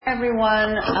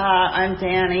Everyone, I'm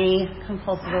Danny,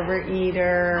 compulsive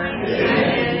overeater.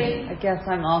 Yay. I guess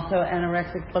I'm also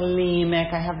anorexic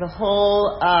bulimic. I have the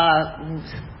whole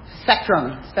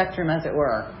spectrum as it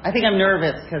were. I think I'm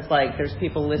nervous because there's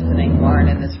people listening who aren't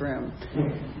in this room,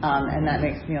 and that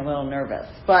makes me a little nervous.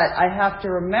 But I have to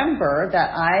remember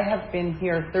that I have been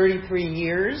here 33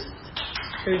 years.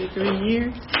 I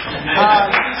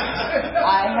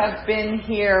have been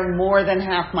here more than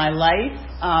half my life.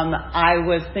 I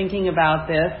was thinking about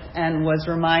this and was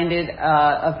reminded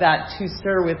of that To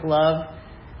Sir With Love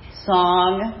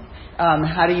song.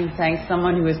 How do you thank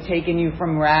someone who has taken you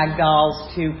from rag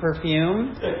dolls to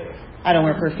perfume? I don't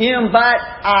wear perfume, but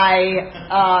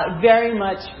I very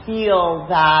much feel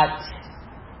that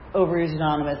Overeaters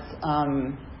Anonymous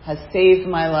has saved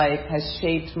my life, has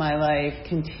shaped my life,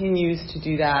 continues to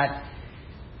do that.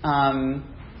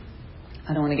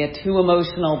 I don't want to get too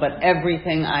emotional, but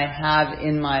everything I have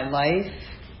in my life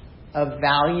of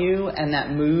value and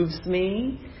that moves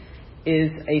me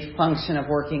is a function of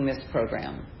working this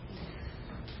program.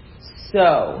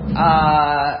 So,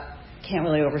 can't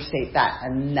really overstate that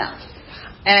enough.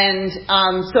 And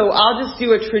so I'll just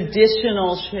do a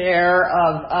traditional share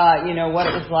of, what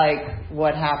it was like,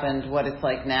 what happened, what it's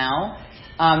like now.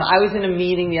 I was in a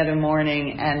meeting the other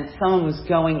morning and someone was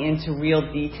going into real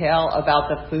detail about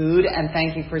the food, and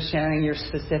thank you for sharing your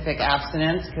specific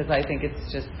abstinence because I think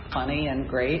it's just funny and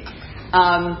great.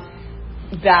 And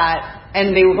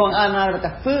they were going on and on about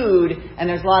the food, and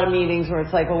there's a lot of meetings where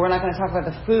it's like, well, we're not going to talk about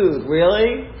the food,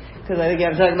 really? Because I think you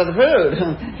have to talk about the food.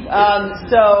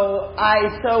 So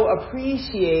I so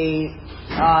appreciate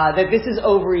that this is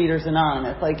Overeaters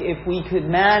Anonymous. If we could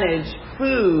manage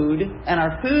food and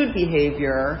our food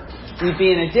behavior, we'd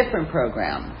be in a different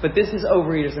program. But this is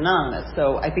Overeaters Anonymous,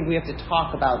 so I think we have to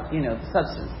talk about, the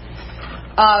substance.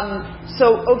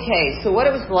 So what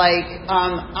it was like,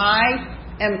 I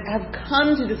have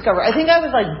come to discover, I think I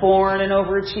was born an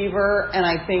overachiever, and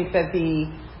I think that the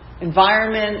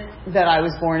environment that I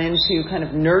was born into kind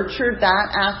of nurtured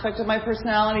that aspect of my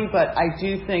personality, but I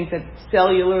do think that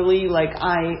cellularly,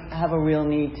 I have a real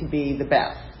need to be the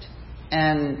best.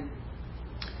 And,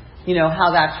 how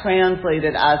that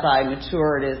translated as I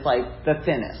matured is the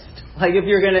thinnest. If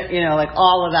you're going to,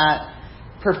 all of that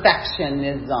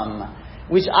perfectionism,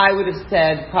 which I would have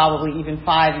said probably even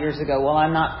 5 years ago, well,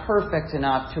 I'm not perfect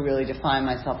enough to really define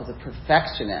myself as a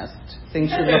perfectionist.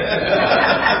 Things should look,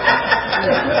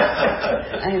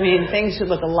 things should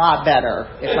look a lot better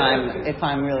if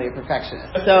I'm really a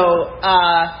perfectionist. So,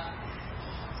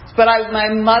 but my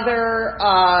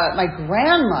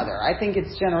grandmother, I think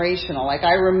it's generational.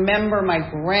 I remember my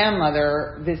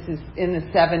grandmother, this is in the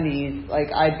 70s,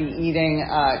 I'd be eating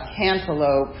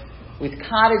cantaloupe with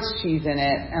cottage cheese in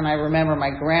it, and I remember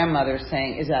my grandmother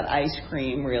saying, "Is that ice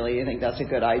cream, really? I think that's a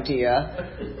good idea."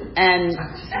 And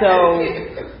so,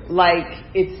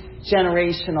 it's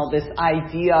generational, this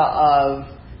idea of,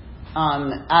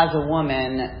 as a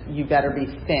woman, you better be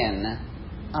thin.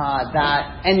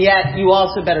 And yet you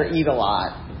also better eat a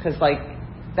lot, because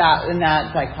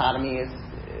that dichotomy is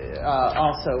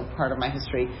also part of my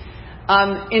history.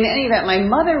 In any event, my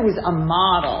mother was a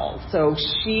model, so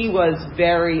she was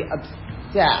very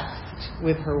obsessed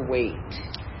with her weight.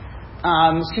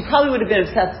 She probably would have been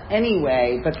obsessed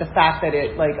anyway, but the fact that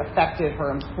it affected her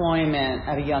employment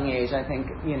at a young age, I think,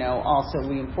 also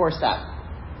reinforced that.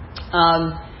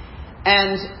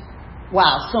 And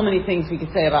wow, so many things we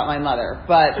could say about my mother,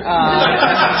 but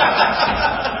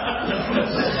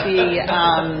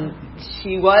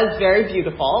she was very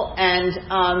beautiful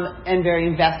and very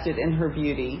invested in her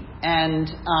beauty, and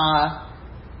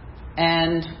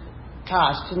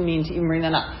gosh, didn't mean to even bring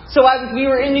that up. So we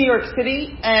were in New York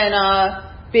City, and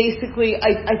basically,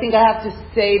 I think I have to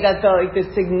say that the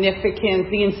significant,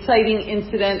 the inciting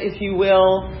incident, if you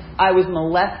will, I was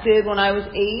molested when I was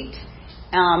 8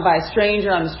 by a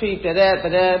stranger on the street.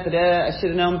 I should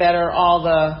have known better. All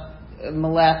the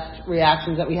molest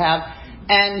reactions that we have.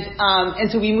 And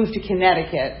so we moved to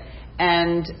Connecticut,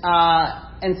 and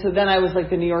so then I was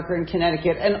the New Yorker in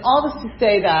Connecticut, and all this to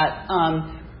say that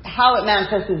how it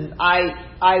manifested is I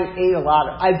ate a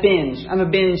lot. I binge. I'm a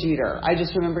binge eater. I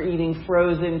just remember eating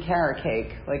frozen carrot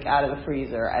cake out of the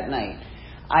freezer at night.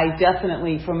 I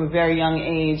definitely, from a very young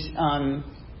age,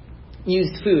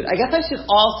 used food. I guess I should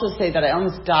also say that I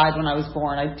almost died when I was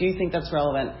born. I do think that's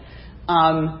relevant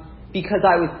because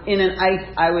I was in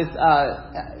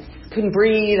couldn't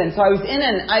breathe, and so I was in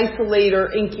an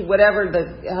isolator, whatever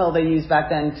the hell they used back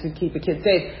then to keep a kid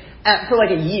safe, for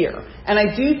a year. And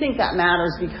I do think that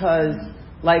matters because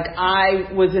Like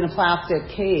I was in a plastic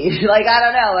cage. Like, I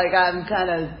don't know, like I'm kind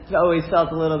of always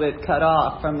felt a little bit cut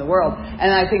off from the world.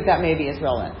 And I think that maybe is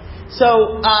relevant.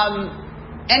 So,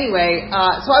 anyway,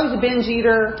 so I was a binge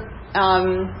eater,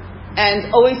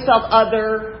 and always felt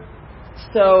other.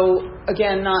 So,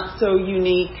 again, not so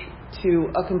unique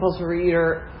to a compulsive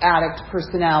eater addict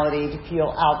personality to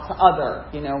feel other,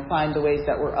 find the ways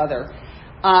that we're other.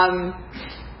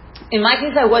 In my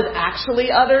case, I was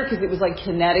actually other because it was like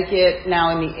Connecticut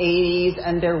now in the 80s,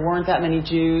 and there weren't that many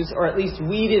Jews, or at least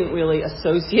we didn't really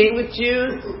associate with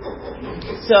Jews.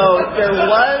 So there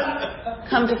was,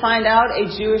 come to find out, a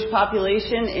Jewish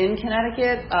population in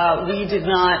Connecticut. We did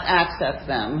not access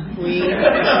them. We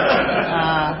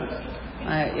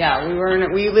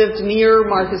lived near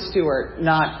Martha Stewart.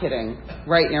 Not kidding,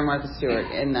 right near Martha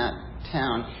Stewart in that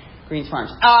town. Greens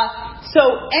Farms.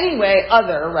 So anyway,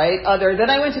 other. Then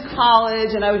I went to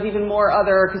college, and I was even more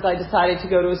other because I decided to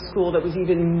go to a school that was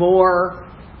even more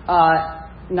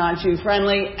non-Jew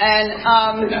friendly. And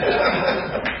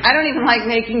I don't even like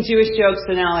making Jewish jokes,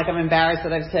 so now I'm embarrassed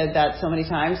that I've said that so many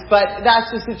times. But that's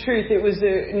just the truth. It was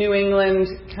a New England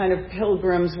kind of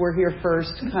pilgrims were here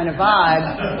first kind of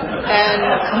vibe.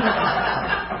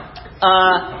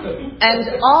 And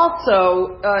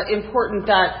also important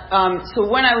that, so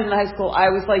when I was in high school, I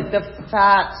was like the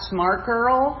fat, smart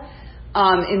girl,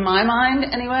 in my mind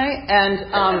anyway,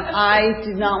 and I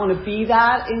did not want to be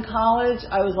that in college.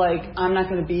 I was like, I'm not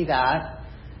going to be that.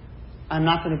 I'm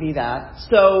not going to be that.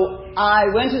 So I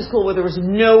went to school where there was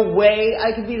no way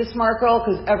I could be the smart girl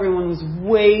because everyone was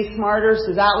way smarter,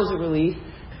 so that was a relief.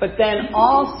 But then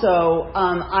also,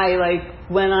 I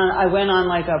went on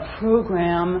like a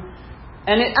program.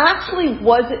 And it actually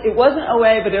wasn't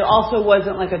OA, but it also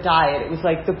wasn't like a diet. It was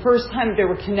like the first time there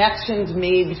were connections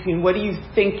made between what are you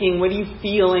thinking, what are you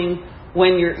feeling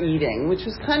when you're eating, which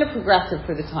was kind of progressive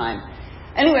for the time.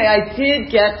 Anyway, I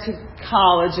did get to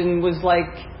college and was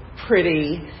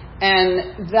pretty,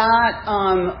 and that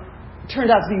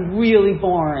turned out to be really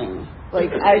boring.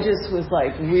 I just was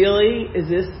like, really? Is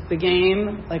this the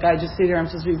game? I just sit here, I'm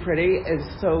supposed to be pretty? It's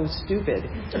so stupid.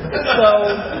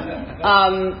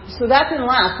 So that didn't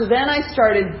last. So then I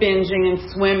started binging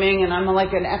and swimming, and I'm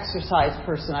an exercise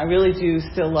person. I really do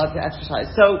still love to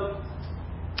exercise. So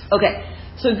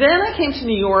then I came to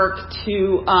New York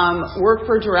to work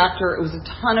for a director. It was a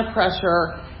ton of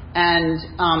pressure, and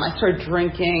I started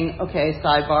drinking. Okay,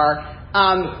 sidebar.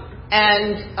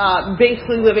 And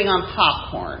basically living on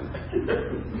popcorn.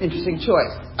 Interesting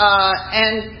choice.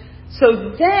 And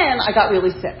so then I got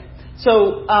really sick.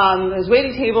 So there's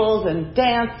waiting tables and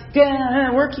dance,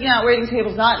 working out, waiting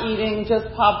tables, not eating, just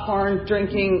popcorn,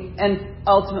 drinking, and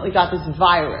ultimately got this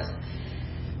virus.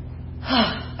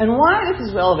 And why this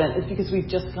is relevant is because we've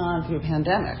just gone through a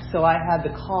pandemic. So I had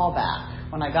the call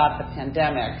back when I got the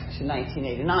pandemic to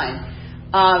 1989.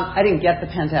 I didn't get the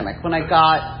pandemic. When I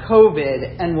got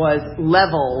COVID and was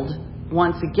leveled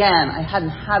once again, I hadn't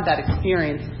had that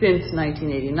experience since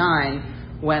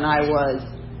 1989 when I was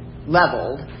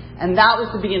leveled. And that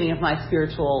was the beginning of my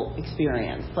spiritual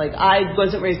experience. I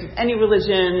wasn't raised with any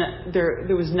religion.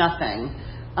 There was nothing.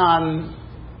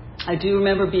 I do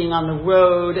remember being on the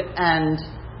road and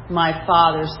my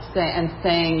father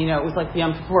saying, it was like the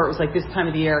Yom Kippur, it was like this time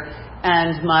of the year,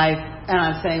 and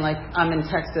I'm saying, I'm in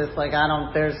Texas,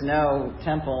 there's no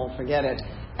temple, forget it.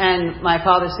 And my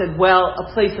father said, well,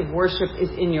 a place of worship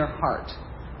is in your heart.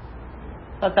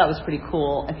 I thought that was pretty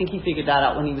cool. I think he figured that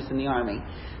out when he was in the army.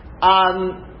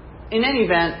 In any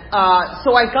event,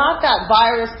 so I got that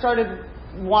virus, started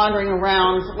wandering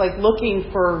around,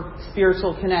 looking for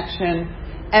spiritual connection,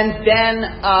 and then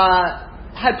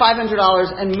had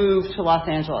 $500 and moved to Los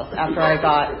Angeles after I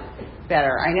got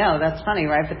better. I know, that's funny,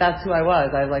 right? But that's who I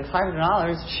was. I was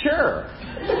 $500? Sure.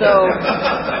 So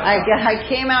I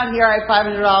came out here, I had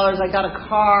 $500, I got a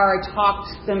car, I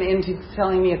talked them into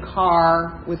selling me a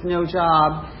car with no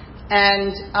job,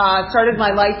 and started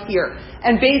my life here.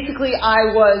 And basically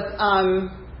I was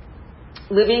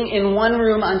living in one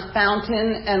room on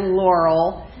Fountain and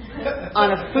Laurel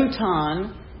on a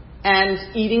futon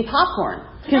and eating popcorn.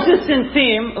 Consistent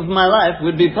theme of my life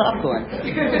would be popcorn.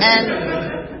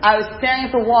 And I was staring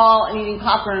at the wall and eating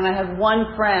popcorn, and I had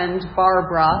one friend,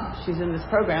 Barbara, she's in this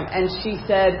program, and she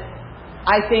said,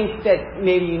 I think that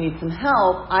maybe you need some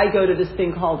help. I go to this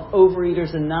thing called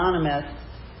Overeaters Anonymous.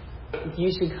 You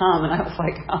should come. And I was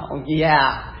like, oh,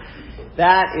 yeah,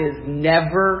 that is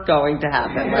never going to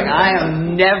happen. I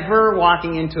am never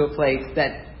walking into a place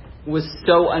that was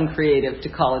so uncreative to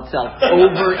call itself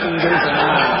Overeaters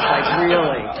Anonymous.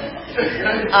 Really.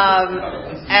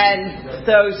 And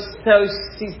so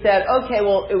she said, okay,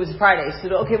 well, it was Friday. She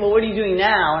said, okay, well, what are you doing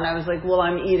now? And I was like, well,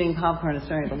 I'm eating popcorn and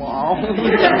staring at the wall.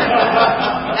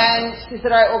 And she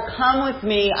said, all right, well, come with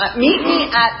me. Meet me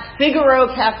at Figaro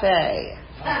Cafe.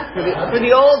 For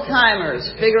the old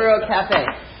timers, Figaro Cafe.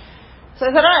 So I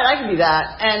said, all right, I can do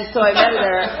that. And so I met her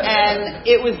there, and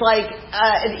it was like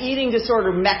an eating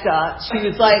disorder mecca. She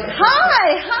was like,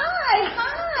 hi,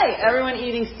 everyone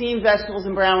eating steamed vegetables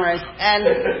and brown rice. And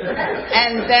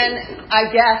then,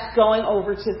 I guess, going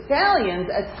over to Stallions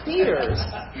at Cedars.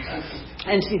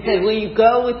 And she said, will you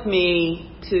go with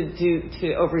me to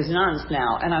Ovaries Anonymous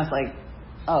now? And I was like,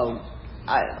 oh,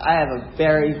 I have a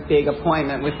very big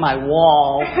appointment with my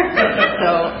wall. So,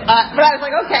 but I was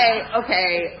like,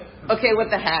 okay, what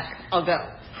the heck? I'll go.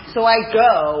 So I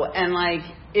go, and like,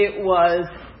 it was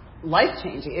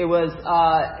life-changing. It was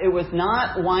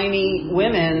not whiny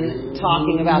women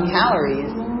talking about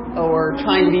calories or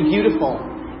trying to be beautiful.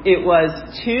 It was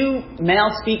two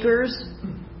male speakers,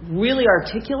 really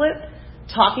articulate,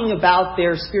 talking about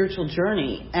their spiritual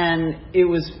journey, and it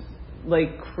was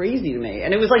like crazy to me.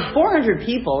 And it was like 400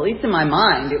 people, at least in my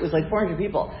mind, it was like 400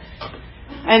 people.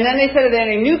 And then they said that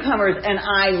any newcomers, and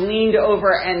I leaned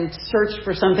over and searched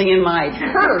for something in my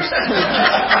purse,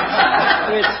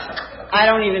 which I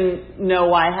don't even know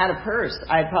why I had a purse.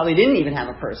 I probably didn't even have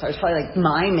a purse. I was probably like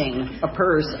miming a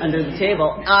purse under the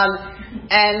table.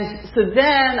 And so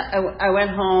then I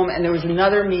went home, and there was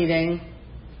another meeting,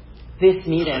 this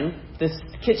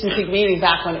kitchen sink meeting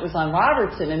back when it was on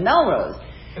Robertson in Melrose.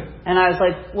 And I was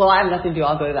like, well, I have nothing to do.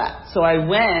 I'll go to that. So I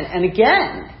went, and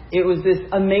again, it was this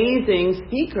amazing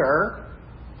speaker,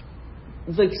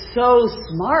 like so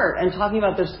smart and talking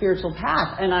about their spiritual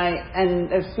path. And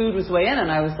the food was way in,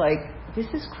 and I was like, this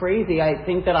is crazy. I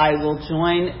think that I will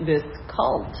join this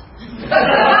cult. And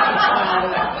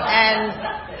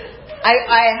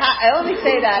I only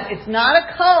say that it's not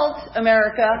a cult,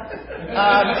 America.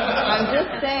 I'm just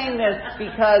saying this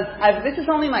because this is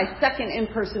only my second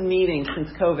in-person meeting since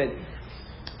COVID,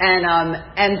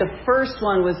 and the first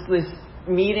one was this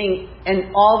meeting,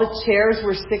 and all the chairs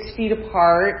were 6 feet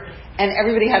apart, and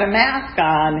everybody had a mask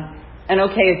on. And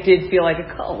okay, it did feel like a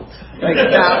cult. Like, that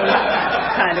was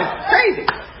kind of crazy.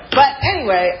 But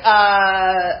anyway,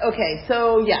 okay,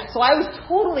 so I was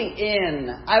totally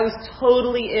in. I was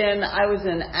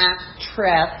an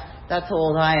actress. That's how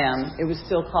old I am. It was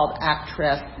still called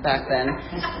actress back then.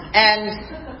 And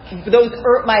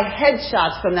my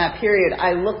headshots from that period,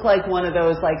 I look like one of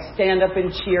those like stand up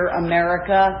and cheer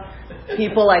America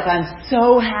people. Like, I'm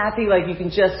so happy. Like, you can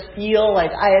just feel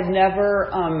like I had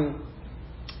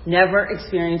never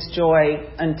experienced joy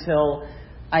until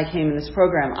I came in this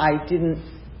program.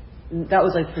 That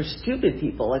was like for stupid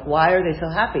people. Like, why are they so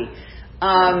happy?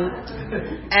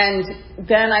 And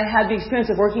then I had the experience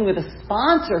of working with a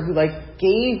sponsor who like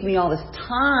gave me all this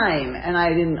time, and I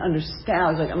didn't understand.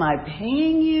 I was like, am I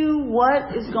paying you?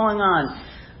 What is going on?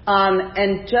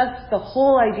 And just the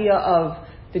whole idea of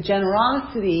the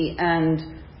generosity and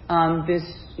this,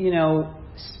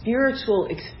 spiritual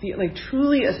experience, like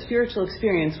truly a spiritual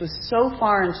experience, was so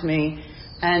foreign to me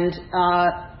and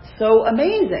so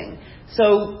amazing.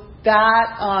 So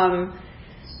that,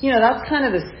 that's kind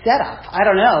of the setup. I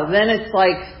don't know. Then it's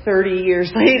like 30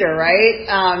 years later, right?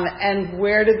 And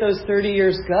where did those 30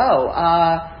 years go?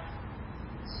 I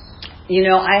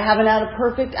haven't had a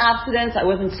perfect abstinence. I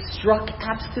wasn't struck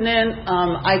abstinent.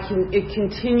 It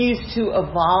continues to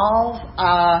evolve.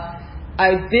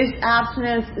 This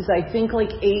abstinence is, I think,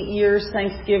 like 8 years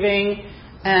Thanksgiving.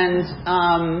 And,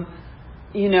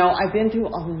 I've been through a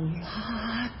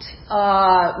lot.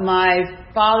 My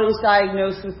father was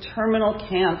diagnosed with terminal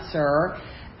cancer,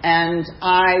 and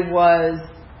I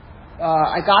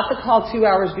got the call 2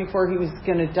 hours before he was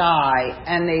going to die,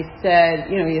 and they said,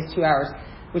 he has 2 hours,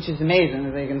 which is amazing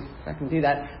that they can fucking do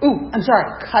that. Ooh, I'm sorry,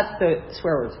 cut the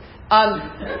swear words.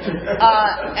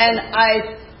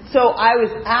 So I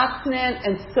was abstinent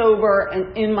and sober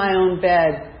and in my own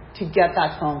bed to get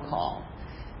that phone call.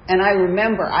 And I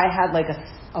remember I had like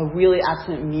a really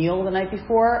abstinent meal the night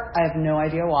before. I have no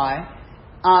idea why.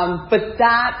 But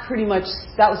that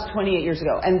was 28 years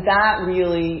ago. And that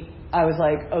really, I was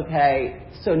like, okay,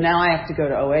 so now I have to go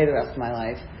to OA the rest of my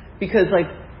life. Because like,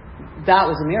 that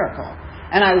was a miracle.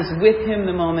 And I was with him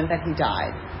the moment that he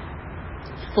died.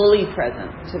 Fully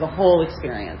present to the whole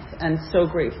experience. And so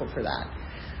grateful for that.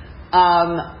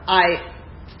 I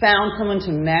found someone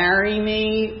to marry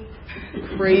me.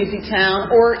 Crazy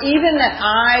town. Or even that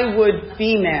I would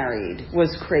be married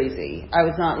was crazy. I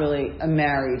was not really a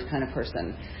married kind of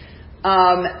person.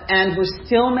 And we're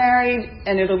still married,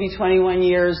 and it'll be 21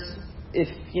 years if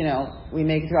we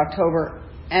make it through October,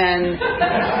 and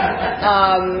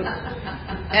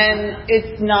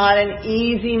it's not an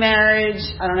easy marriage.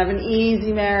 I don't have an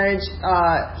easy marriage.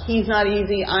 He's not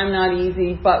easy. I'm not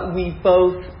easy. But we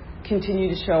both continue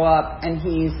to show up, and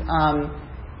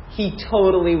he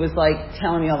totally was like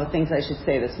telling me all the things I should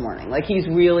say this morning. Like he's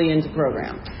really into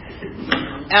program.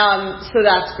 So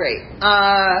that's great.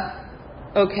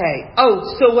 Okay.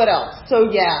 Oh, so what else? So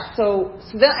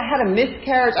then I had a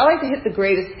miscarriage. I like to hit the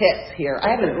greatest hits here. I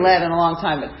haven't led in a long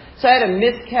time, so I had a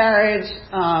miscarriage.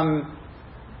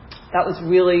 That was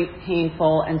really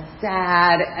painful and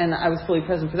sad, and I was fully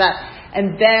present for that.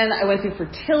 And then I went through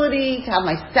fertility to have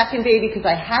my second baby because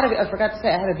I forgot to say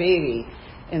I had a baby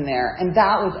in there, and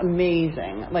that was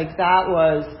amazing. Like that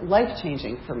was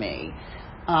life-changing for me.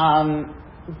 I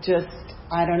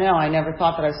don't know. I never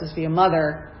thought that I was supposed to be a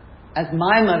mother. As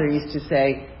my mother used to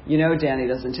say, Danny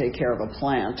doesn't take care of a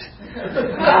plant.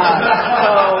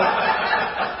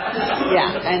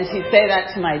 And she'd say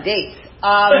that to my dates.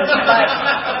 But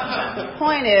the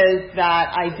point is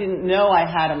that I didn't know I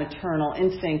had a maternal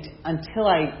instinct until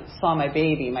I saw my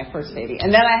baby, my first baby.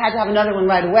 And then I had to have another one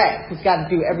right away, because got to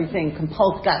do everything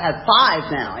compulsory. Got to have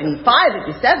 5 now. I need 5 at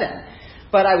the 7.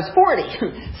 But I was 40.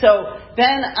 So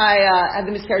then I had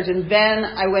the miscarriage, and then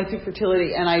I went through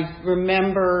fertility, and I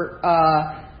remember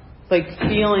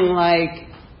feeling like,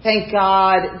 thank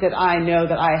God that I know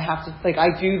that I have to, I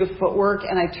do the footwork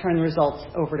and I turn the results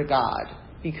over to God.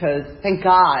 Because thank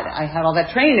God I had all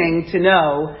that training to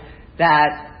know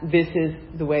that this is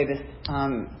the way this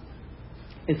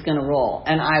is going to roll.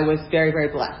 And I was very, very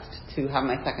blessed to have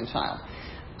my second child.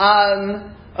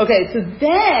 Okay, so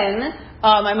then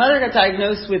my mother got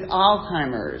diagnosed with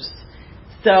Alzheimer's.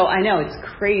 So I know it's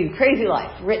crazy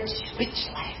life, rich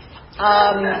life.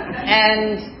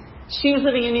 And she was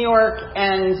living in New York,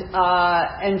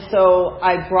 and so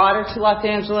I brought her to Los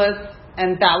Angeles,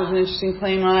 and that was an interesting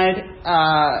plane ride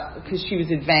because she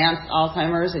was advanced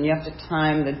Alzheimer's, and you have to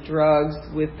time the drugs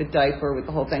with the diaper, with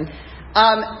the whole thing.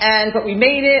 But we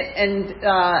made it, and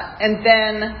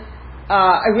then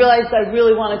I realized I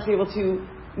really wanted to be able to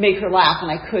make her laugh,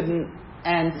 and I couldn't,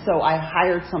 and so I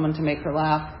hired someone to make her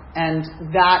laugh, and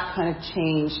that kind of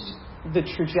changed the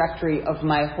trajectory of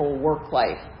my whole work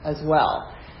life as well.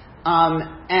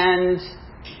 And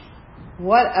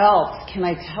what else can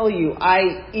I tell you?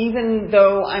 Even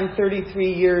though I'm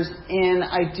 33 years in,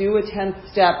 I do a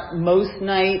 10th step most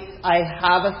nights. I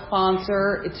have a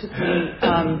sponsor. It took me,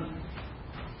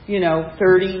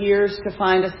 30 years to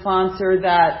find a sponsor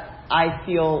that I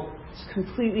feel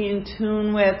completely in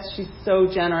tune with. She's so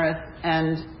generous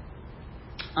and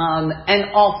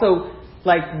also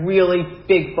really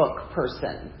big book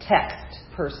person, text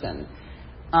person.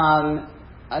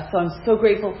 So I'm so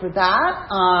grateful for that.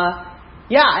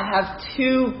 I have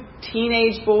 2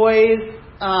 teenage boys,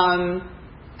 and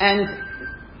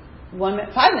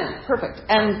 5 minutes, perfect.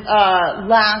 And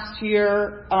last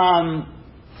year,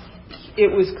 it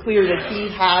was clear that he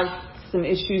has some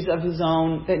issues of his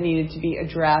own that needed to be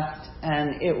addressed,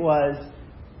 and it was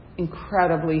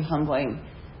incredibly humbling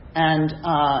and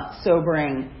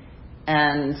sobering.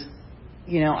 And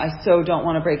I so don't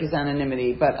want to break his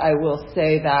anonymity, but I will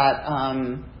say that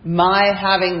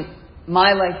having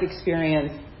my life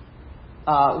experience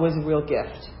was a real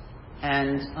gift,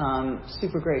 and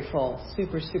super grateful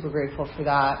for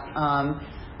that.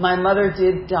 My mother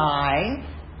did die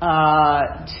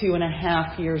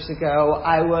 2.5 years ago.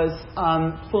 I was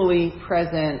fully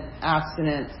present,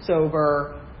 abstinent,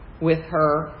 sober with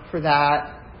her for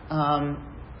that.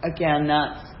 Again,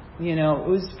 that's, it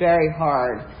was very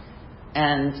hard.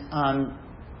 And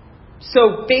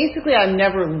so basically I'm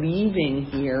never leaving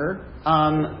here.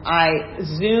 I've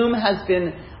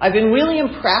been really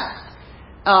impressed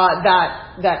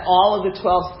that all of the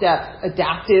 12 steps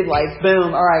adapted,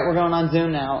 boom, all right, we're going on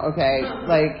Zoom now, okay,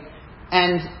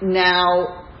 and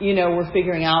now, we're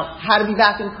figuring out how to be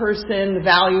back in person, the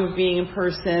value of being in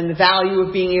person, the value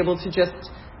of being able to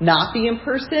just not be in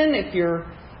person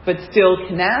but still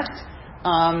connect.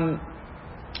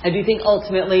 I do think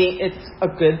ultimately it's a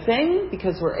good thing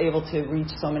because we're able to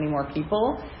reach so many more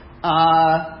people.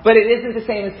 But it isn't the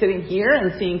same as sitting here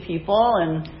and seeing people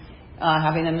and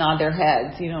having them nod their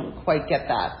heads. You don't quite get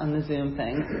that on the Zoom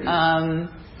thing.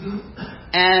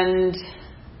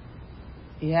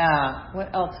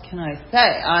 What else can I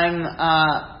say?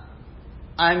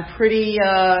 I'm pretty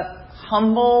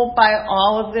humbled by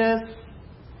all of this.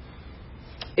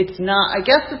 It's not, I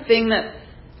guess the thing that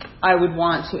I would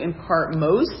want to impart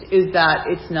most is that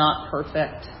it's not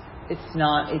perfect. It's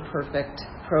not a perfect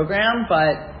program,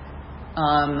 but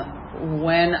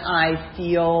When I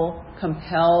feel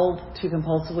compelled to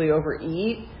compulsively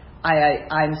overeat,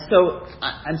 I'm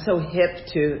so hip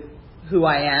to who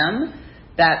I am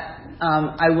that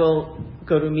I will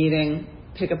go to a meeting,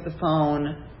 pick up the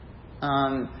phone.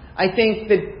 I think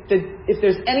that if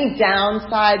there's any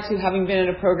downside to having been in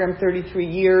a program 33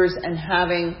 years and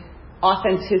having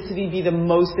authenticity be the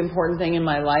most important thing in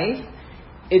my life,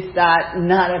 it's that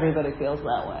not everybody feels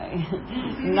that way.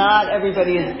 Not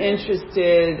everybody is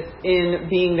interested in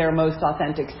being their most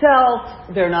authentic self.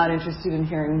 They're not interested in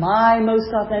hearing my most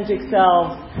authentic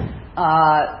self.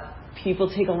 People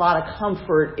take a lot of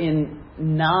comfort in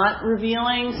not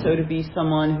revealing. So to be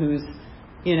someone who's,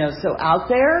 so out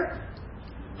there,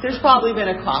 there's probably been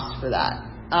a cost for that.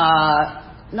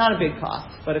 Not a big cost,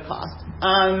 but a cost.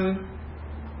 I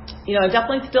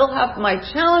definitely still have my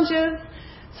challenges.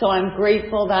 So I'm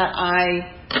grateful that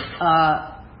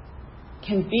I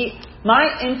can be...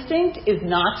 My instinct is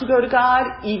not to go to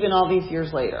God even all these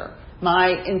years later. My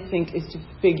instinct is to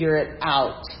figure it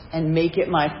out and make it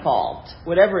my fault.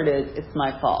 Whatever it is, it's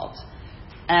my fault.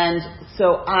 And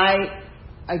so I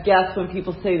guess when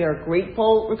people say they're a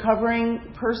grateful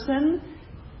recovering person,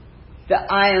 that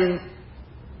I am...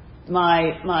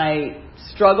 My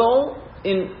struggle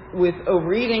with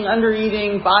overeating,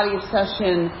 undereating, body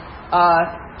obsession...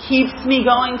 keeps me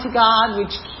going to God,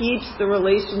 which keeps the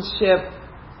relationship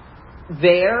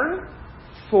there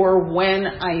for when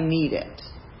I need it,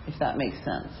 if that makes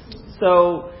sense.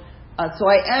 So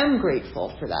I am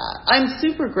grateful for that. I'm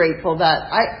super grateful that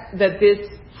this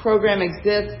program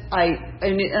exists.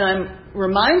 And I'm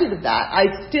reminded of that.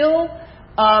 I still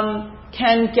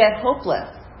can get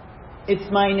hopeless.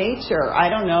 It's my nature. I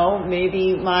don't know,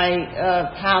 maybe my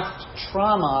past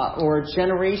trauma or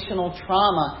generational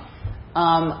trauma.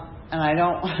 And I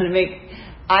don't want to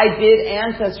I did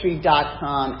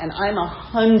Ancestry.com, and I'm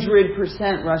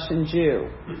 100% Russian Jew.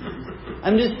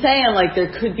 I'm just saying,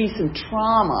 there could be some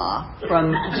trauma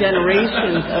from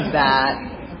generations of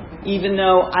that, even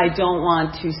though I don't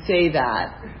want to say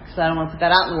that, because I don't want to put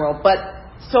that out in the world. But,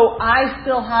 so I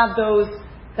still have those,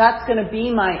 that's going to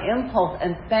be my impulse,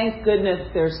 and thank goodness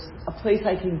there's a place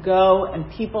I can go,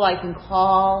 and people I can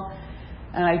call,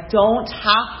 and I don't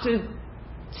have to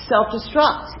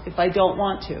self-destruct if I don't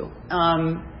want to.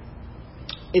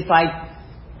 If I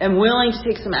am willing to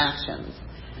take some actions.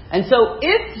 And so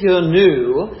if you're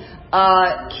new,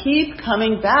 keep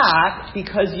coming back,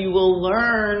 because you will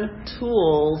learn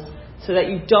tools so that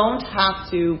you don't have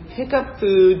to pick up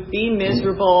food, be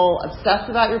miserable, obsess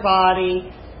about your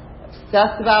body,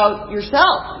 obsess about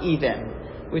yourself even,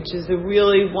 which is a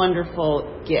really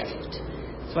wonderful gift.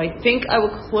 So I think I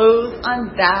will close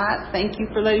on that. Thank you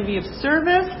for letting me of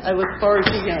service. I look forward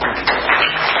to hearing.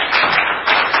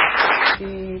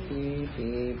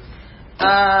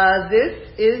 This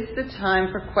is the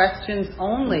time for questions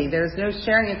only. There's no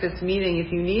sharing at this meeting.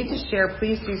 If you need to share,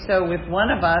 please do so with one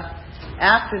of us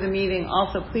after the meeting.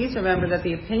 Also, please remember that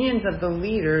the opinions of the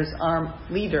leader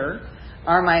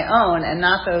are my own and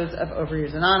not those of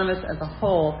Overeaters Anonymous as a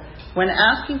whole. When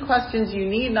asking questions, you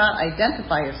need not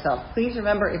identify yourself. Please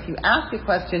remember, if you ask a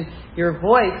question, your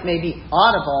voice may be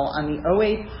audible on the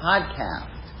OA podcast.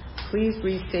 Please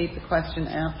restate the question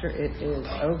after it is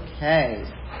okay.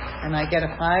 And I get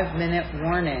a 5-minute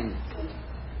warning.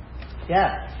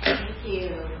 Yes? Thank you.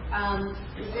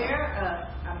 Is there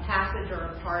a passage or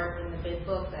a part in the big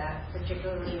book that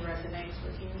particularly resonates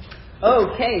with you?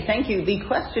 Okay, thank you. The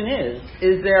question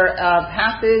is there a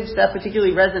passage that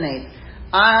particularly resonates?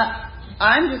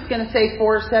 I'm just going to say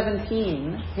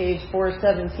 417, page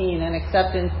 417, and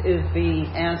acceptance is the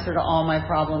answer to all my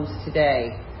problems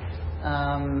today.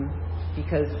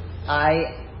 Because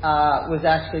I was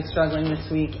actually struggling this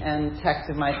week and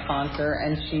texted my sponsor,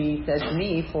 and she said to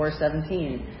me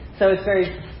 417. So it's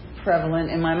very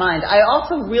prevalent in my mind. I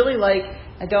also really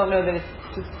I don't know that it's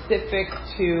specific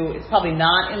to, it's probably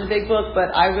not in the big book,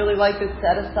 but I really like the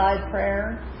set-aside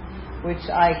prayer, which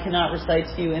I cannot recite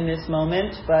to you in this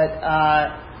moment, but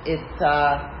it's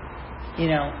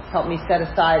helped me set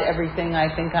aside everything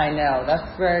I think I know.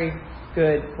 That's very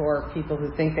good for people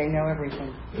who think they know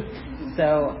everything.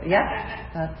 So,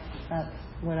 yeah, that's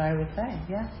what I would say,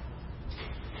 yes.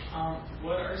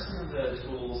 What are some of the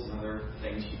tools and other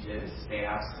things you did to stay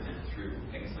abstinent through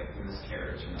things like the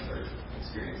miscarriage and other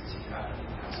experiences you've had in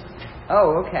the past?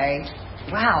 Oh, okay.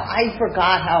 Wow, I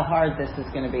forgot how hard this is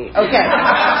going to be. Okay.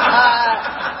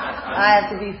 I have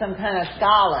to be some kind of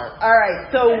scholar. All right,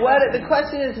 so the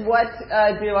question is, what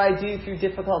do I do through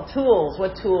difficult tools?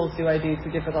 What tools do I do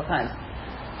through difficult times?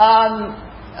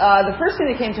 the first thing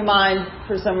that came to mind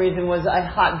for some reason was a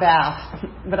hot bath,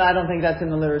 but I don't think that's in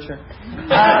the literature.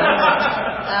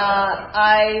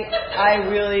 I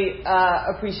really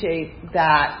appreciate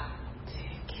that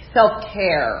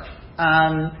self-care.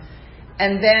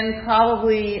 And then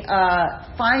probably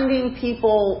finding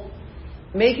people,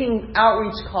 making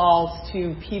outreach calls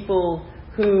to people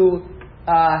who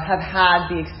have had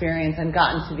the experience and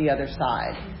gotten to the other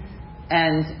side.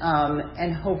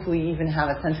 And hopefully even have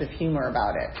a sense of humor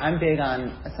about it. I'm big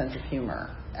on a sense of humor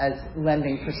as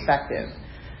lending perspective.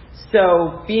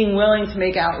 So being willing to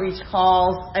make outreach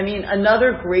calls. I mean,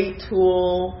 another great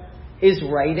tool is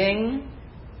writing.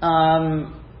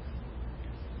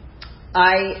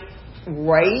 I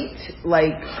write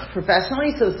like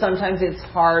professionally, so sometimes it's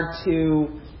hard to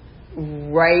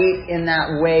write in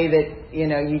that way that,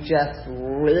 you just...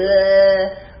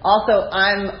 Also,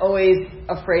 I'm always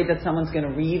afraid that someone's going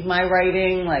to read my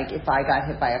writing, like if I got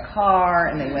hit by a car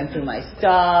and they went through my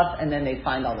stuff and then they'd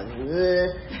find all this,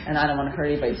 and I don't want to hurt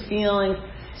anybody's feelings.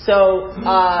 So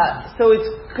it's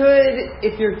good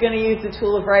if you're going to use the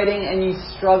tool of writing and you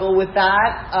struggle with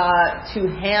that, to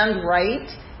hand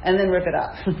write and then rip it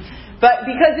up. But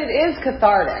because it is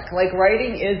cathartic, like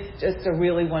writing is just a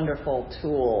really wonderful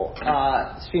tool,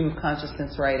 stream of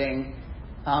consciousness writing.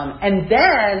 And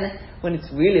then, when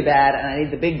it's really bad and I need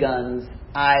the big guns,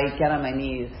 I get on my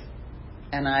knees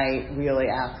and I really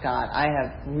ask God. I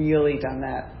have really done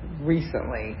that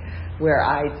recently, where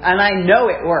I know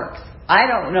it works. I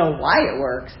don't know why it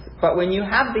works, but when you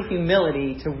have the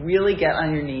humility to really get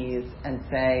on your knees and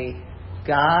say,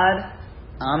 God,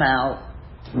 I'm out.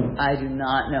 I do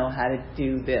not know how to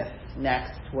do this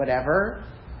next, whatever.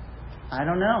 I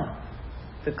don't know.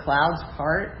 The clouds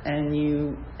part and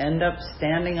you end up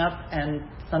standing up and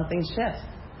something shifts.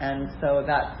 And so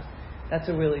that's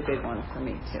a really big one for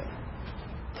me too.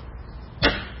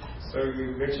 So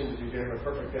you mentioned you didn't have a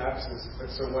perfect abstinence, but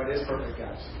so what is perfect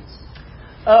abstinence?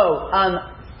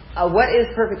 What is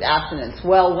perfect abstinence?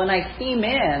 Well, when I came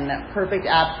in, perfect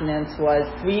abstinence was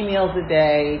 3 meals a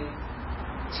day,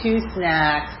 2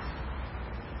 snacks,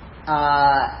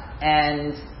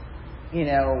 and,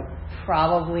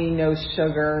 probably no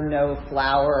sugar, no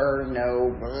flour,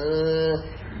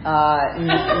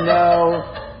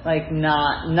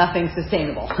 nothing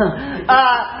sustainable.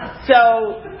 So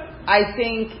I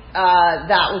think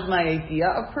that was my idea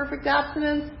of perfect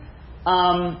abstinence.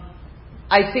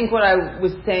 I think what I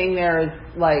was saying there is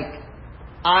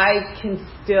I can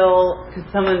still, because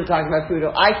someone talked about food,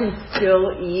 I can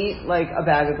still eat a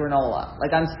bag of granola.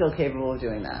 I'm still capable of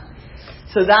doing that.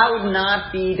 So that would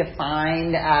not be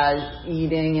defined as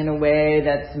eating in a way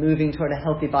that's moving toward a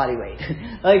healthy body weight.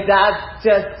 That's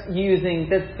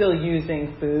still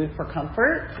using food for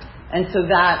comfort. And so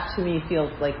that to me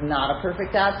feels like not a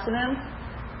perfect abstinence.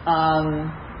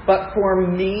 But for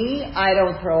me, I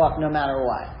don't throw up no matter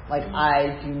what.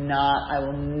 I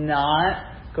will not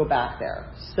go back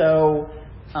there. So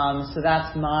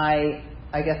that's my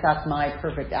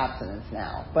perfect abstinence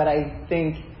now. But I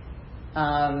think,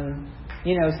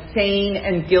 sane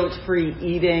and guilt-free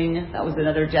eating, that was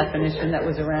another definition that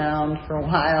was around for a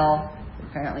while.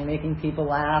 Apparently making people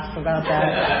laugh about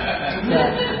that.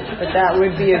 But that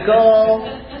would be a goal,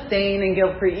 sane and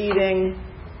guilt-free eating.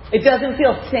 It doesn't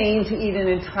feel sane to eat an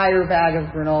entire bag of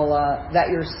granola that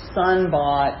your son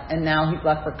bought and now he's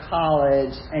left for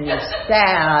college and you're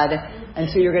sad and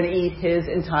so you're going to eat his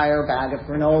entire bag of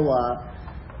granola.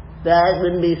 That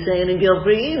wouldn't be sane and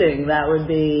guilt-free eating. That would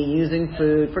be using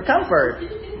food for comfort.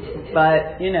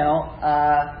 But,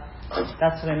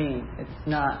 that's what I mean. It's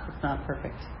not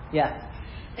perfect. Yes.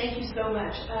 Thank you so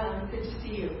much. Good to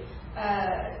see you.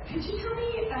 Could you tell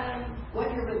me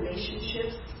what your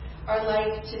relationships are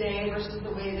like today versus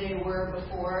the way they were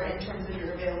before in terms of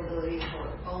your availability for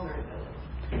vulnerability?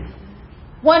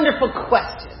 Wonderful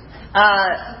question.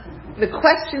 The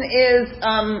question is,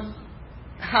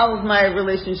 how have my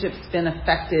relationships been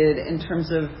affected in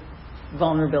terms of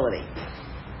vulnerability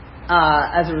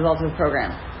as a result of the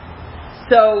program?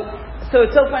 So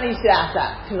it's so funny you should ask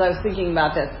that, because I was thinking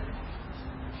about this.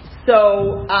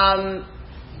 So I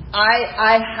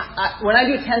when I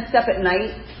do a 10-step at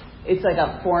night, it's like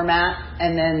a format,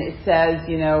 and then it says,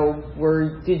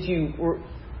 did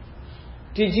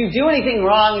you do anything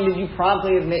wrong, and did you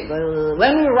promptly admit?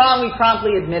 When we were wrong, we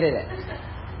promptly admitted it.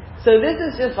 So this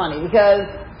is just funny because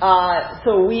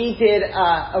so we did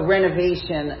a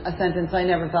renovation, a sentence I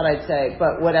never thought I'd say,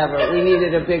 but whatever. We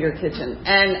needed a bigger kitchen,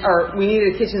 or we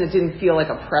needed a kitchen that didn't feel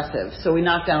oppressive. So we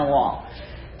knocked down a wall,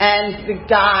 and the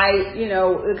guy,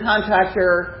 the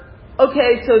contractor,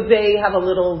 okay, so they have a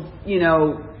little,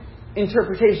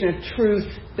 interpretation of truth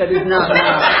that is not mine.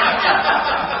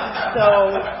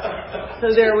 so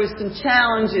there was some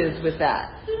challenges with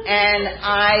that.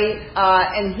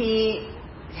 And he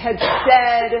had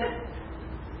said,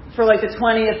 for like the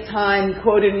 20th time, he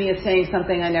quoted me as saying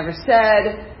something I never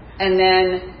said, and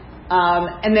then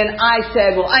I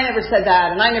said, well, I never said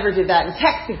that, and I never did that, and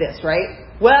texted this, right?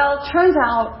 Well, turns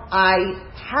out I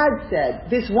had said,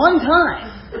 this one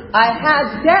time, I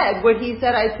had said what he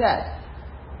said I said.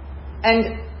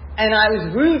 And I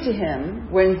was rude to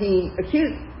him when he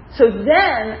accused. So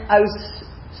then I was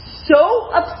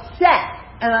so upset,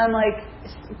 and I'm like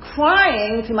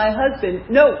crying to my husband,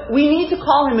 no, we need to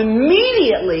call him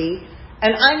immediately,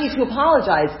 and I need to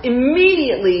apologize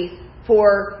immediately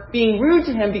for being rude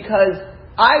to him because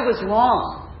I was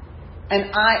wrong.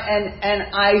 And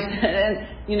I said,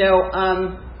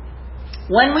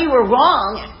 when we were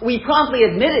wrong, we promptly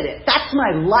admitted it. That's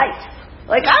my life.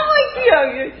 Like, I'm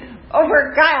like,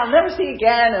 over a guy I'll never see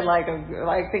again, and like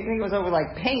thinking it was over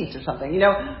like paint or something,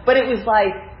 But it was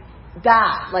like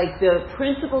that. Like, the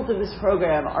principles of this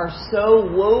program are so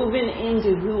woven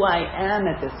into who I am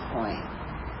at this point.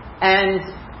 And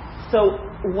so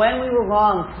when we were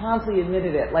wrong, promptly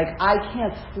admitted it. Like, I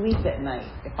can't sleep at night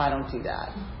if I don't do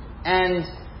that. And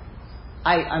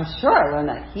I'm sure I learned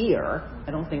that here.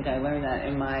 I don't think I learned that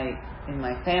in my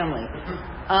family.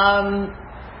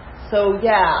 So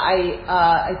yeah,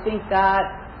 I think that,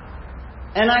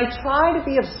 and I try to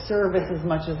be of service as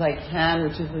much as I can,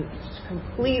 which is a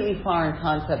completely foreign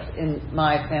concept in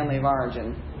my family of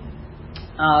origin.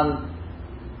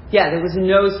 There was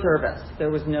no service. There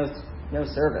was no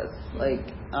service.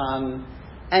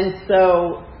 And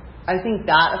so I think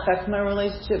that affects my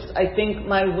relationships. I think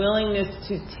my willingness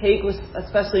to take,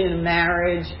 especially in a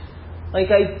marriage, like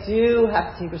I do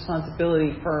have to take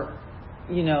responsibility for,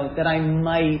 that I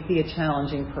might be a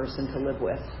challenging person to live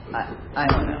with. I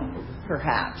don't know,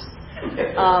 perhaps.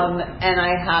 And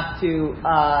I have to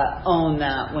own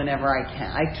that whenever I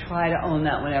can. I try to own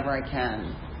that whenever I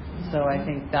can. So I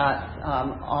think that's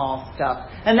all stuff.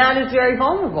 And that is very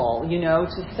vulnerable,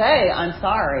 to say, I'm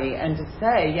sorry, and to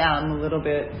say, yeah, I'm a little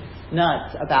bit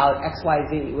nuts about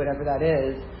XYZ, whatever that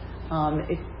is.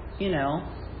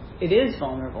 It is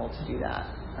vulnerable to do that.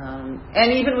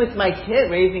 And even with my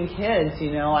raising kids,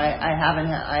 I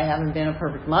haven't been a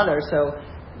perfect mother. So,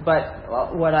 but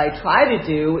what I try to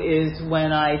do is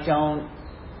when I don't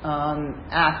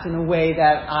act in a way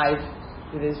that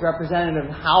it is representative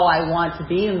of how I want to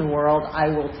be in the world, I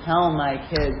will tell my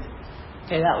kids,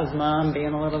 hey, that was mom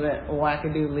being a little bit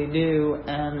wackadoodly-doo,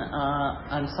 and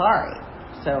I'm sorry.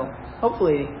 So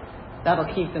hopefully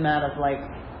that'll keep them out of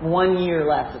 1 year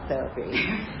left of therapy.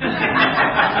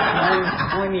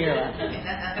 one year left. Thank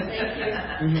you.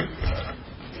 Mm-hmm.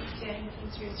 Danny,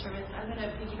 thanks for your service. I'm going to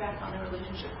piggyback on the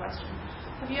relationship question.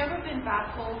 Have you ever been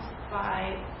baffled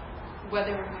by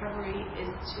whether recovery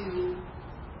is to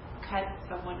cut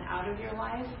someone out of your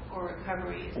life, or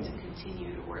recovery is to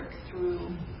continue to work through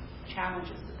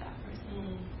challenges with that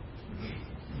person?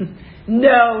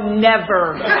 No,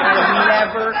 never.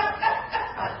 Never.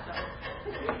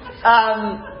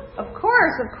 Of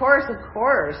course.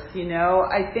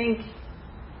 I think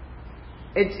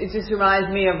it just reminds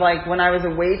me of when I was a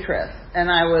waitress, and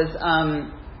I was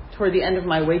toward the end of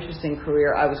my waitressing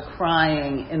career, I was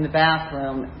crying in the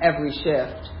bathroom every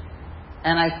shift,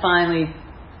 and I finally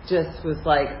just was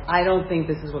like, I don't think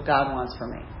this is what God wants for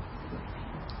me.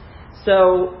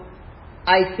 So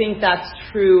I think that's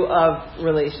true of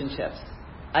relationships.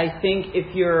 I think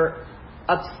if you're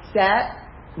upset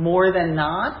more than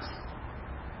not,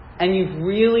 and you've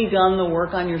really done the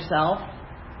work on yourself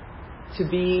to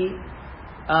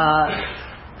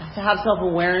have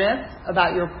self-awareness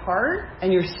about your part,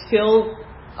 and you're still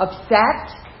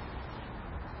upset,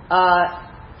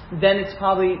 then it's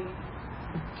probably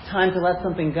time to let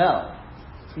something go.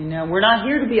 We're not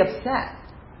here to be upset.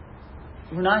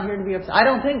 I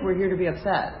don't think we're here to be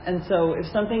upset. And so if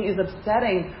something is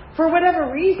upsetting, for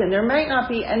whatever reason, there might not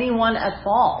be anyone at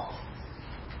fault.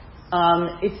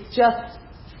 It's just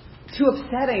too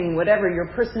upsetting, whatever, your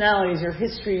personalities, your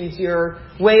histories, your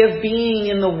way of being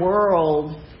in the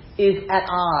world is at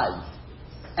odds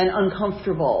and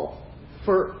uncomfortable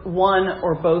for one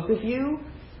or both of you.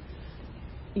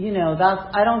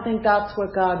 I don't think that's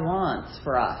what God wants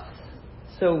for us.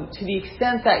 So to the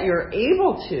extent that you're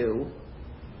able to,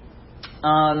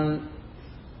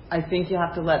 I think you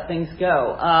have to let things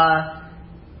go.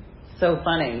 So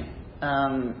funny.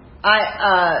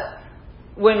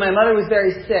 When my mother was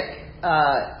very sick,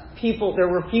 there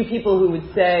were a few people who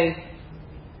would say,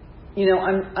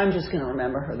 I'm just going to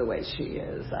remember her the way she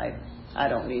is. I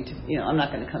don't need to, I'm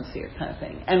not going to come see her kind of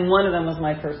thing. And one of them was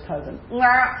my first cousin.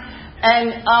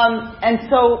 And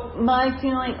so my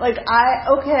feeling,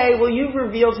 you've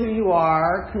revealed who you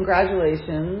are.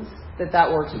 Congratulations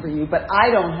that works for you. But I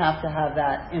don't have to have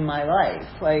that in my life.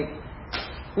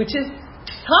 Which is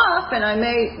tough, and I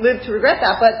may live to regret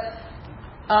that. But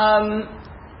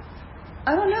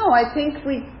I don't know. I think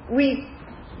we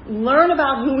learn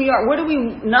about who we are. What do we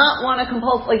not want to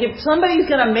compulse? If somebody's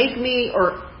going to make me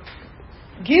or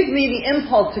give me the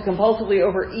impulse to compulsively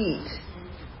overeat,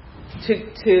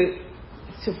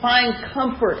 to find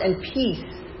comfort and peace,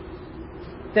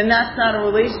 then that's not a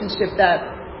relationship that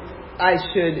I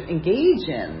should engage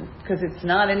in, because it's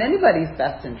not in anybody's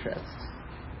best interest.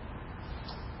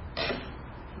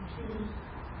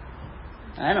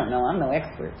 I don't know. I'm no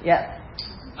expert. Yes.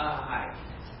 Hi.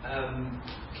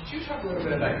 Could you talk a little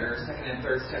bit about your second and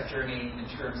third step journey in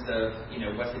terms of,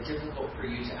 was it difficult for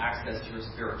you to access your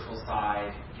spiritual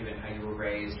side, given how you were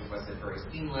raised, or was it very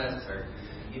seamless, or,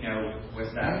 was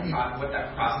that what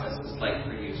that process was like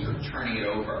for you, sort of turning it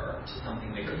over to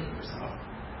something bigger than yourself?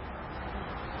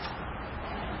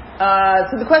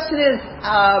 So the question is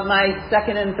my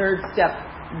second and third step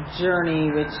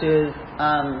journey, which is,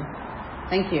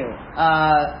 thank you.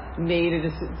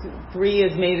 3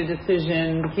 is made a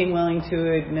decision, became willing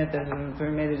to admit that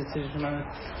 3 made a decision.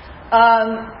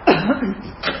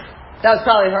 That was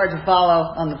probably hard to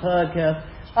follow on the podcast.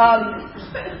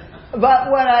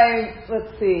 But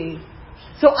let's see.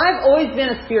 So I had always been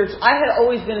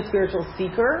a spiritual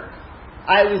seeker.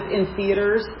 I was in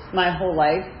theaters my whole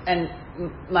life, and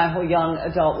my whole young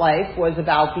adult life was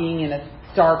about being in a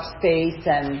dark space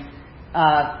and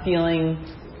feeling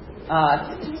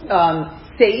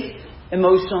safe,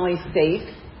 emotionally safe,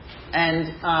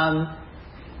 and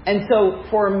so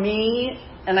for me,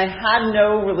 and I had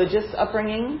no religious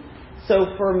upbringing,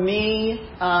 so for me,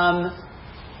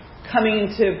 coming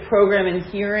into program and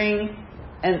hearing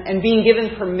and being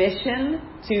given permission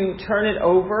to turn it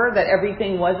over, that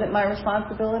everything wasn't my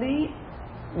responsibility,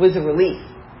 was a relief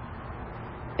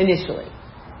initially,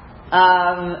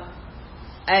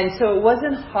 and so it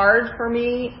wasn't hard for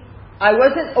me. I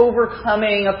wasn't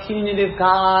overcoming a punitive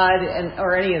God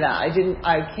or any of that.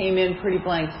 I came in pretty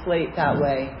blank slate that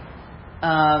way.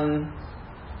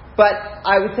 But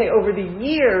I would say over the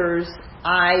years,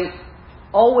 I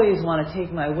always want to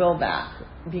take my will back,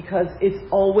 because it's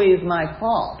always my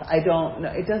fault. I don't know.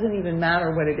 It doesn't even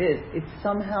matter what it is. It's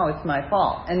my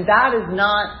fault. And that is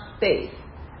not faith.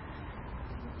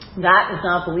 That is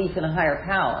not belief in a higher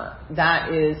power.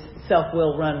 That is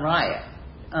self-will run riot.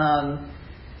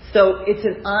 So it's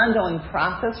an ongoing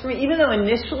process for me, even though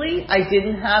initially I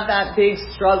didn't have that big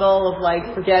struggle of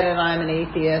forget it, I'm an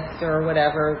atheist or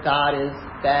whatever, God is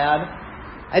bad.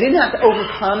 I didn't have to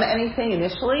overcome anything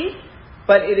initially,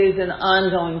 but it is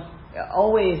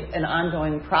always an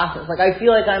ongoing process. I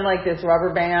feel like I'm like this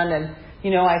rubber band, and,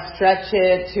 I stretch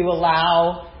it to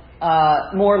allow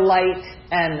more light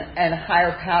and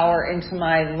higher power into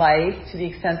my life to the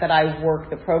extent that I work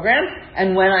the program.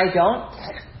 And when I don't,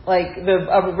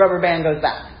 the rubber band goes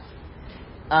back.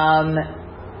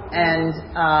 And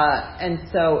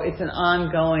so it's an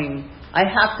ongoing, I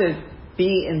have to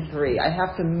be in 3. I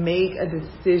have to make a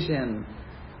decision.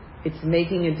 It's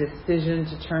making a decision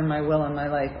to turn my will and my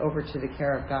life over to the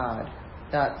care of God.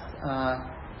 That's, I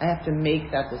have to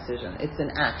make that decision. It's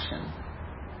an action.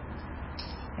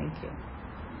 Thank you.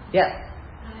 Yes?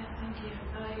 Thank you.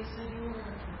 You said you were a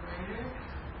writer.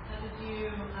 How did you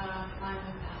find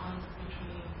the balance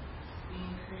between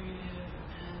being creative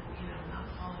and, not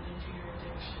falling into your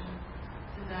addiction?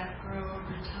 Did that grow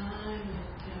over time?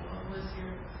 And, what was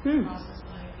your process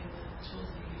like, and the tools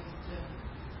you used to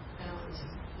balance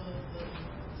those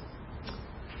worlds?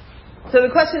 So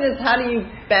the question is, how do you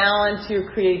balance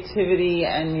your creativity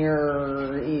and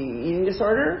your eating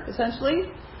disorder,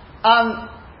 essentially?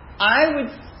 I would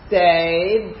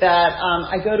say that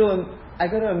I go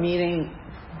to a meeting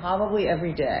probably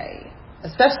every day,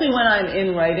 especially when I'm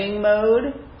in writing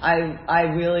mode. I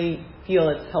really feel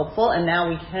it's helpful, and now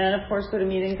we can, of course, go to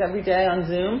meetings every day on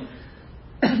Zoom.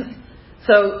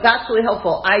 So that's really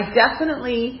helpful. I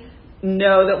definitely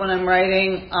know that when I'm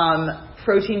writing,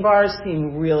 protein bars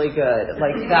seem really good.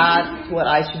 That's what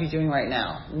I should be doing right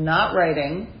now. Not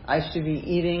writing. I should be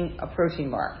eating a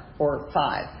protein bar or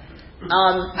 5.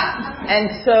 And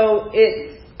so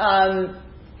it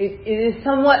is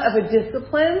somewhat of a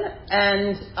discipline,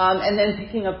 and then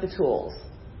picking up the tools.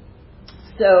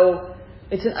 So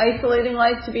it's an isolating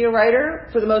life to be a writer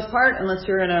for the most part, unless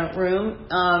you're in a room.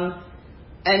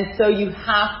 And so you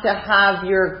have to have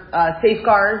your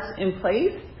safeguards in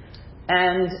place,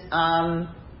 and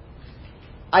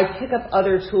I pick up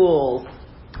other tools,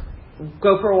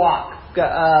 go for a walk,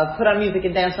 put on music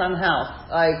and dance around the house.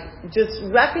 Like, just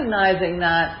recognizing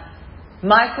that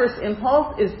my first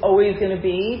impulse is always going to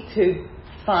be to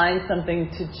find something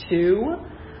to chew.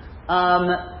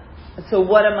 So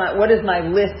what is my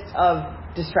list of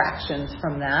distractions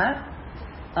from that?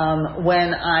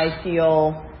 When I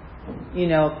feel,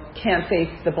 can't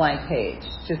face the blank page,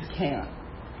 just can't,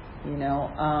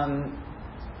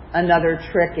 Another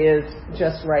trick is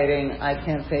just writing, I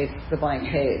can't face the blank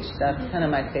page. That's kind of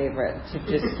my favorite,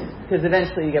 because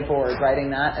eventually you get bored writing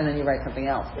that and then you write something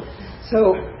else.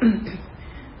 So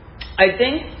I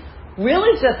think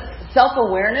really just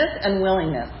self-awareness and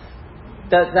willingness.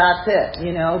 That's it.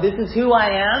 This is who I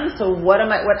am. So what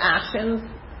actions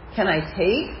can I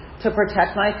take to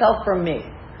protect myself from me,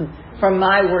 from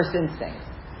my worst instincts?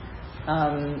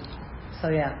 So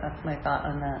yeah, that's my thought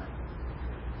on that.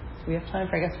 We have time,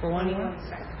 for, I guess, for one more?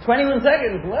 21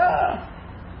 seconds. Wow.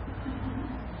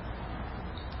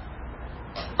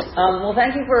 Well,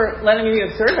 thank you for letting me be of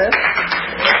service.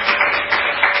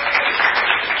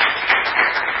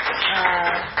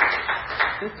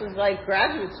 This is like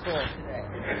graduate school today.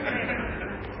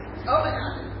 Oh my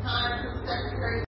God.